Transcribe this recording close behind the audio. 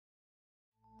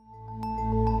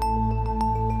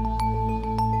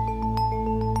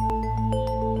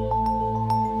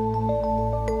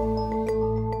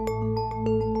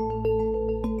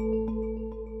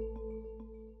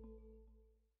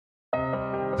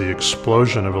The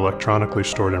explosion of electronically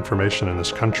stored information in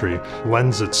this country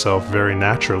lends itself very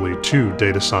naturally to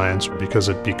data science because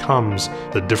it becomes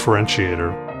the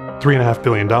differentiator. $3.5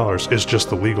 billion is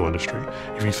just the legal industry.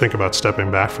 If you think about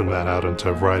stepping back from that out into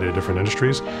a variety of different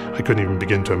industries, I couldn't even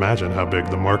begin to imagine how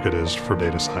big the market is for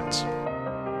data science.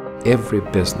 Every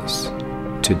business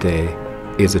today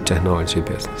is a technology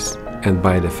business, and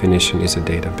by definition is a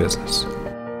data business.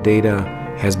 Data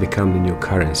has become the new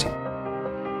currency.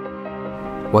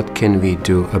 What can we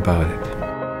do about it?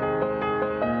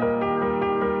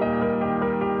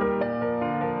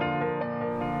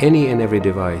 Any and every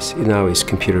device now is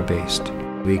computer-based.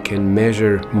 We can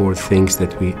measure more things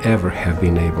than we ever have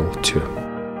been able to.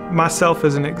 Myself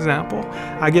as an example,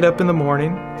 I get up in the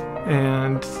morning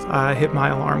and I hit my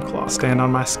alarm clock, stand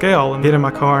on my scale and get in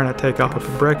my car and I take off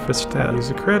for breakfast. I use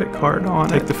a credit card on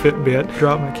it, take the Fitbit,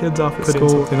 drop my kids off at school, put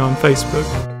something on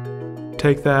Facebook.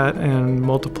 Take that and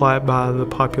multiply it by the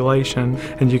population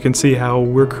and you can see how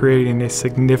we're creating a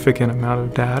significant amount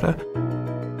of data.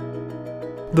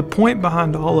 The point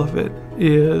behind all of it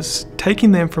is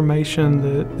taking the information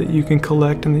that you can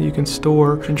collect and that you can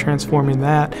store and transforming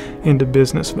that into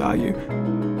business value.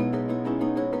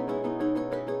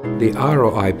 The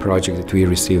ROI project that we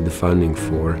received the funding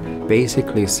for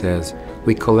basically says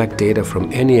we collect data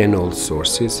from any and all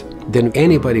sources, then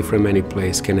anybody from any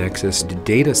place can access the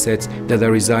data sets that are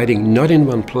residing not in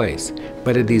one place,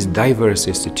 but at these diverse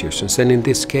institutions, and in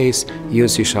this case,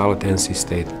 UNC-Charlotte, NC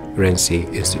State,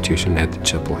 RNC institution at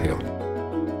Chapel Hill.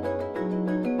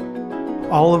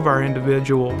 All of our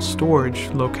individual storage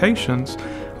locations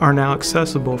are now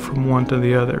accessible from one to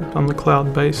the other on the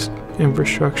cloud-based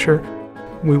infrastructure.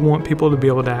 We want people to be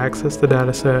able to access the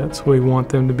data sets. We want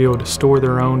them to be able to store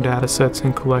their own data sets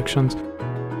and collections.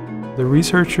 The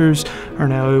researchers are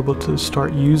now able to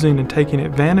start using and taking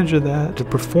advantage of that to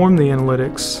perform the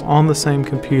analytics on the same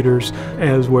computers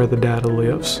as where the data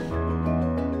lives.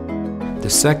 The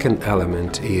second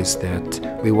element is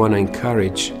that we want to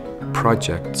encourage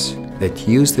projects that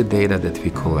use the data that we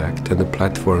collect and the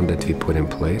platform that we put in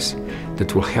place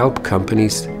that will help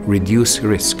companies reduce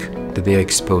risk that they are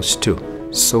exposed to,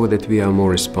 so that we are more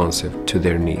responsive to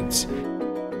their needs.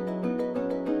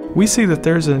 We see that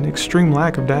there's an extreme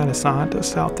lack of data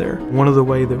scientists out there. One of the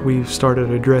ways that we've started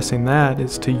addressing that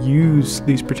is to use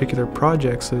these particular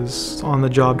projects as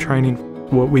on-the-job training,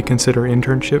 what we consider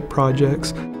internship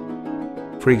projects.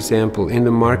 For example, in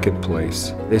the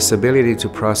marketplace, this ability to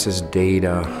process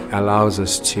data allows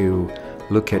us to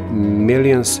look at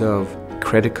millions of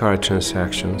credit card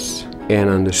transactions and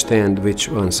understand which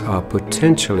ones are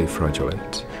potentially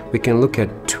fraudulent. We can look at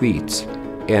tweets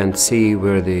and see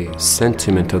where the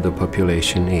sentiment of the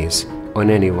population is on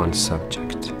any one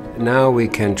subject. Now we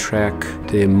can track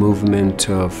the movement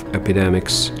of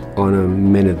epidemics on a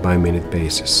minute-by-minute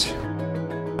basis.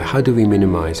 How do we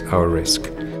minimize our risk?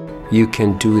 You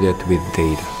can do that with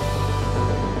data.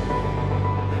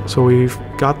 So we've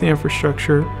got the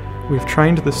infrastructure, we've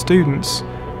trained the students,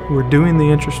 we're doing the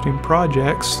interesting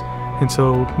projects, and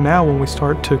so now when we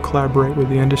start to collaborate with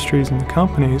the industries and the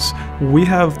companies, we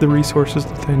have the resources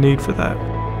that they need for that.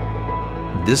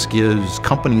 This gives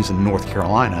companies in North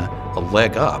Carolina a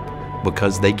leg up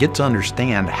because they get to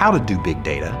understand how to do big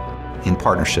data in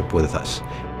partnership with us.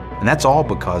 And that's all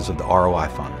because of the ROI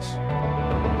funds.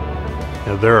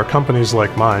 There are companies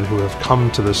like mine who have come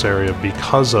to this area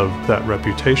because of that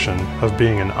reputation of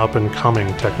being an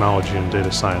up-and-coming technology and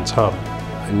data science hub.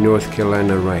 North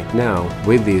Carolina right now,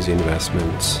 with these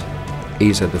investments,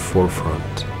 is at the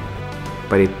forefront,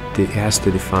 but it has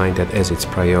to define that as its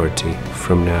priority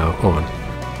from now on.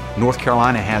 North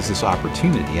Carolina has this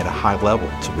opportunity at a high level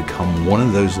to become one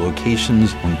of those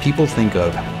locations when people think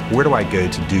of, where do I go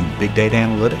to do big data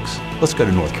analytics? Let's go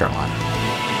to North Carolina.